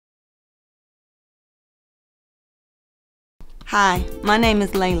Hi, my name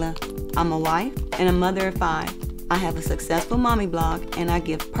is Layla. I'm a wife and a mother of 5. I have a successful mommy blog and I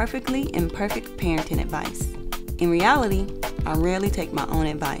give perfectly imperfect parenting advice. In reality, I rarely take my own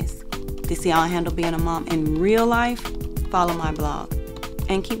advice. To see how I handle being a mom in real life, follow my blog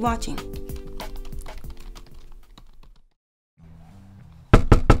and keep watching.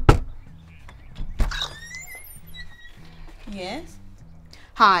 Yes?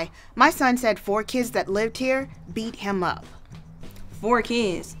 Hi, my son said 4 kids that lived here beat him up. 4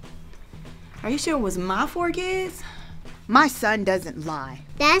 kids? Are you sure it was my 4 kids? My son doesn't lie.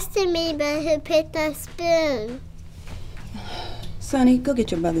 That's the neighbor who picked the spoon. Sonny, go get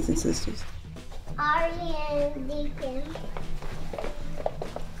your brothers and sisters. Ari and Deacon.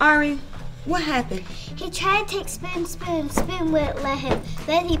 Ari, what happened? He tried to take spoon, spoon wouldn't let him.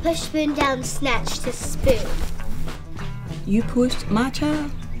 Then he pushed spoon down and snatched his spoon. You pushed my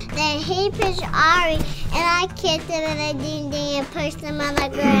child? Then he pushed Ari, and I kicked him and I ding and pushed him on the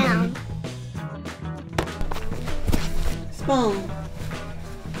ground. Spoon,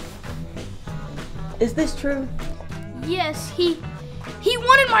 is this true? Yes, he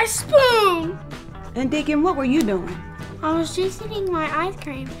wanted my spoon! And Deacon, what were you doing? I was just eating my ice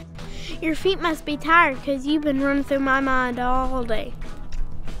cream. Your feet must be tired because you've been running through my mind all day.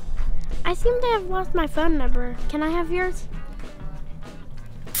 I seem to have lost my phone number. Can I have yours?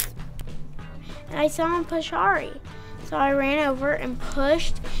 And I saw him push Ari, so I ran over and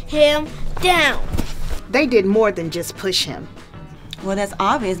pushed him down. They did more than just push him. Well, that's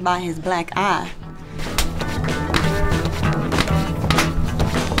obvious by his black eye.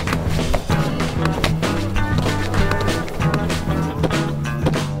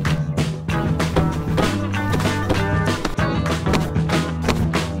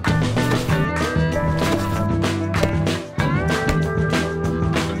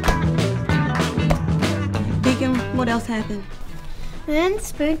 Deacon, what else happened? Then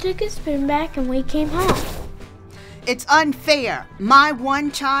Spoon took his spoon back and we came home. It's unfair. My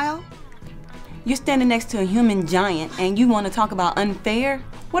one child? You're standing next to a human giant and you want to talk about unfair?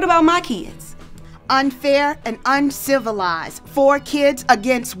 What about my kids? Unfair and uncivilized. 4 kids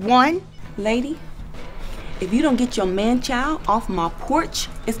against 1? Lady, if you don't get your man-child off my porch,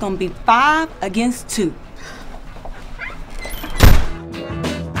 it's gonna be 5 against 2.